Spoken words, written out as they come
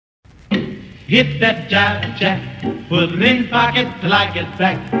Hit that jive jack, put it in pocket till I get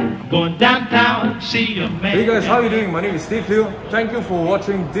back. Going downtown to see your man. Hey guys, how are you doing? My name is Steve Liu. Thank you for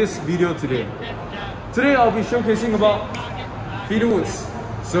watching this video today. Today I'll be showcasing about feeder woods.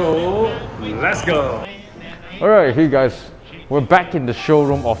 So let's go. Alright, hey guys, we're back in the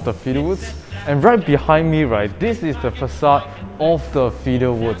showroom of the feeder woods, and right behind me, right, this is the facade of the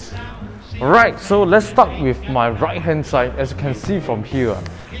feeder woods. Alright, so let's start with my right hand side. As you can see from here,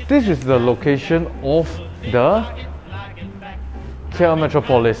 this is the location of the KL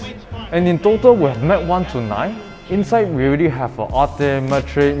Metropolis, and in total we have Met 1 to 9. Inside we already have 𝐷𝐷,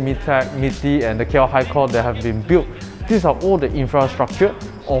 Matrix, 𝐷𝐷, 𝐷𝐷 and the KL High Court that have been built. These are all the infrastructure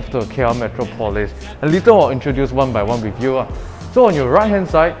of the KL Metropolis, and later I'll introduce one by one with you. So on your right hand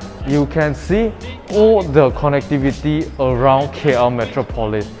side, you can see all the connectivity around KL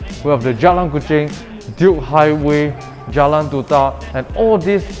Metropolis. We have the Jalan Kuching, Duke Highway, Jalan Duta, and all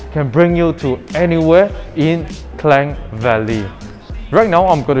this can bring you to anywhere in Klang Valley. Right now,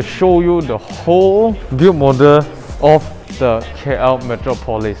 I'm going to show you the whole build model of the KL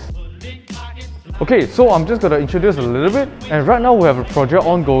Metropolis. Okay, so I'm just going to introduce a little bit, and right now we have a project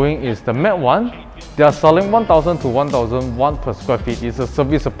ongoing. Is the Met 1. They are selling 1,000 to 1,001 per square feet. It's a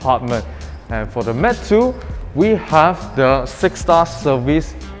service apartment. And for the Met 2, we have the 6-star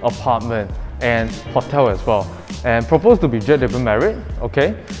service apartment and hotel as well, and proposed to be jet double married.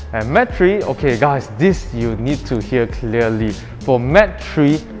 Okay, and Met 3, okay guys, this you need to hear clearly. For Met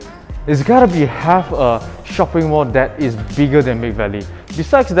 3, it's gotta be have a shopping mall that is bigger than Mid Valley.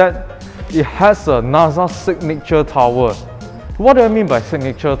 Besides that, it has a NASA signature tower. What do I mean by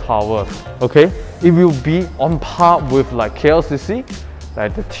signature tower? Okay, it will be on par with like KLCC,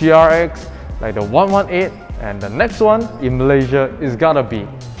 like the TRX, like the 118, and the next one in Malaysia is gotta be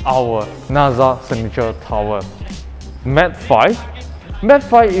our NASA signature tower. Met 5. Met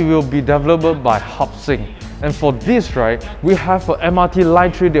 5, it will be developed by Hubsing. And for this, right, we have a MRT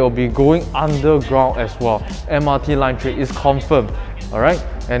line 3 that will be going underground as well. MRT line 3 is confirmed. Alright,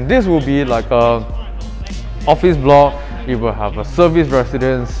 and this will be like a office block. It will have a service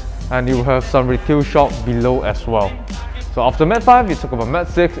residence, and it will have some retail shop below as well. So after Met 5, we talk about Met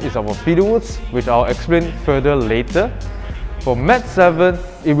 6 is our feeder woods, which I'll explain further later. For Met 7,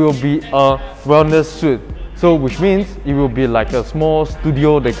 it will be a wellness suite. So which means it will be like a small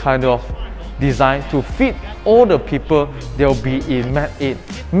studio, the kind of design to fit all the people that will be in Met 8.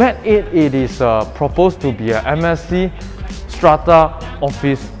 Met 8, it is proposed to be a MSC Strata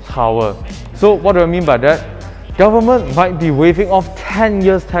office tower. So what do I mean by that? Government might be waiving off 10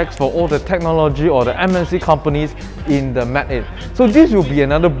 years tax for all the technology or the MNC companies in the Met 8. So this will be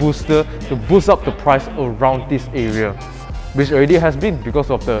another booster to boost up the price around this area, which already has been because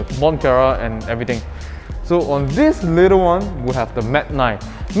of the Montclair and everything. So on this little one, we have the Met 9.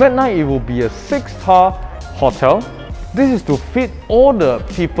 Met 9, it will be a 6-star hotel. This is to fit all the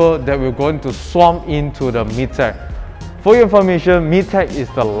people that we're going to swarm into the MITEC. For your information, MITEC is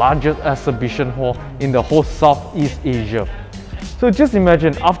the largest exhibition hall in the whole Southeast Asia. So just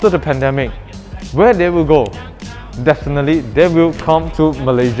imagine after the pandemic, where they will go? Definitely, they will come to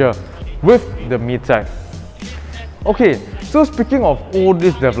Malaysia with the MITEC. Okay, so speaking of all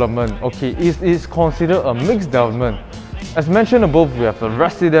this development, okay, it is considered a mixed development. As mentioned above, we have the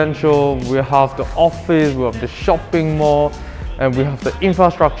residential, we have the office, we have the shopping mall, and we have the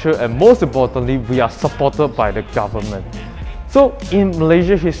infrastructure, and most importantly, we are supported by the government. So in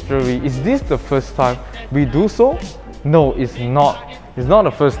Malaysia history, is this the first time we do so? No, it's not. It's not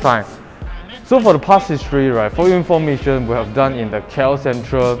the first time. So for the past history, right, for your information, we have done in the KL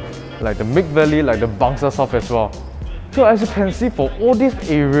Central, like the Mid Valley, like the Bangsar South as well. So as you can see, for all this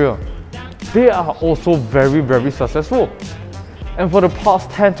area, they are also very successful. And for the past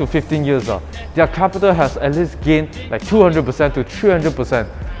 10 to 15 years, their capital has at least gained like 200% to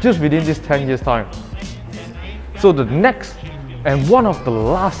 300% just within this 10 years time. So the next and one of the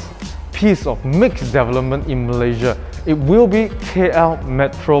last piece of mixed development in Malaysia, it will be KL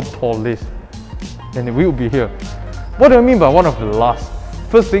Metropolis, and it will be here. What do I mean by one of the last?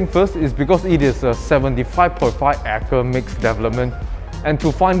 First thing first is because it is a 75.5 acre mixed development, and to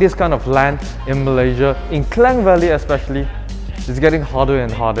find this kind of land in Malaysia, in Klang Valley especially, it's getting harder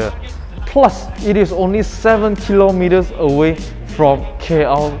and harder. Plus, it is only 7 kilometers away from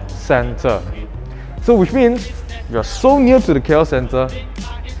KL Center. So which means you are so near to the KL Center,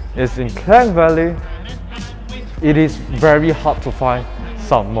 it's in Klang Valley, it is very hard to find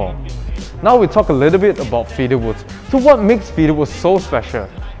some more. Now we talk a little bit about feeder woods. So what makes feeder woods so special?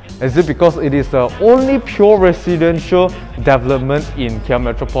 Is it because it is the only pure residential development in KL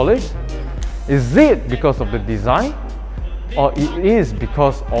Metropolis? Is it because of the design? Or it is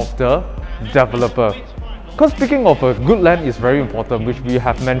because of the developer. Because speaking of a good land is very important, which we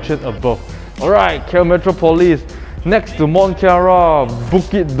have mentioned above. Alright, KL Metropolis, next to Mont Kiara,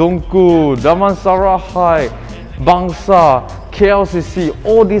 Bukit Dongku, Damansara High, Bangsa, KLCC,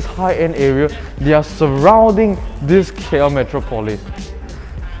 all these high-end areas, they are surrounding this KL Metropolis.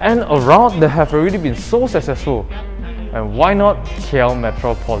 And around, they have already been so successful. And why not KL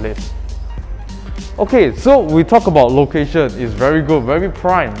Metropolis? Okay, so we talk about location, it's very good, very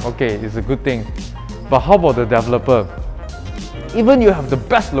prime. Okay, it's a good thing. But how about the developer? Even you have the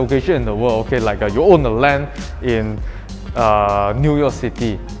best location in the world, okay, like you own the land in New York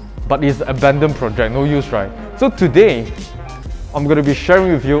City, but it's an abandoned project, no use, right? So today, I'm going to be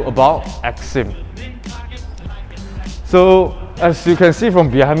sharing with you about 𝐷𝐿. So as you can see from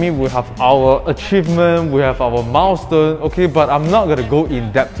behind me, we have our achievement, we have our milestone, okay, but I'm not going to go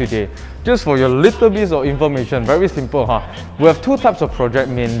in depth today. Just for your little bits of information, very simple, huh? We have two types of project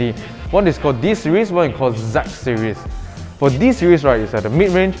mainly. One is called D series, one is called Z series. For D series, right, it's at the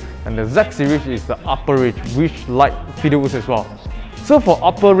mid-range, and the Z series is the upper range, which like Fidelwoods as well. So for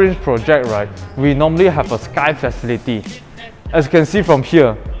upper range project, right, we normally have a sky facility. As you can see from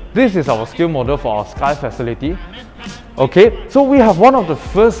here, this is our scale model for our sky facility. Okay, so we have one of the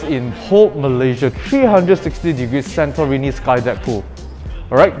first in whole Malaysia, 360-degree Santorini sky deck pool.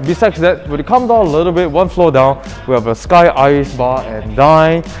 Alright, besides that, when you come down a little bit, one floor down, we have a sky ice bar and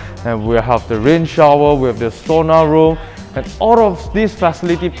dine, and we have the rain shower, we have the sauna room, and all of these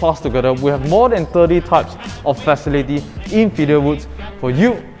facilities plus together, we have more than 30 types of facility in Fidelwoods for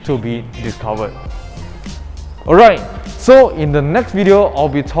you to be discovered. Alright, so in the next video, I'll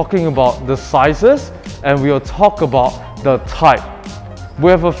be talking about the sizes and we'll talk about the type. We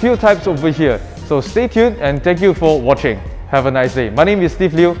have a few types over here, so stay tuned and thank you for watching. Have a nice day. My name is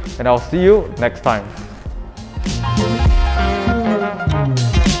Steve Liu and I'll see you next time.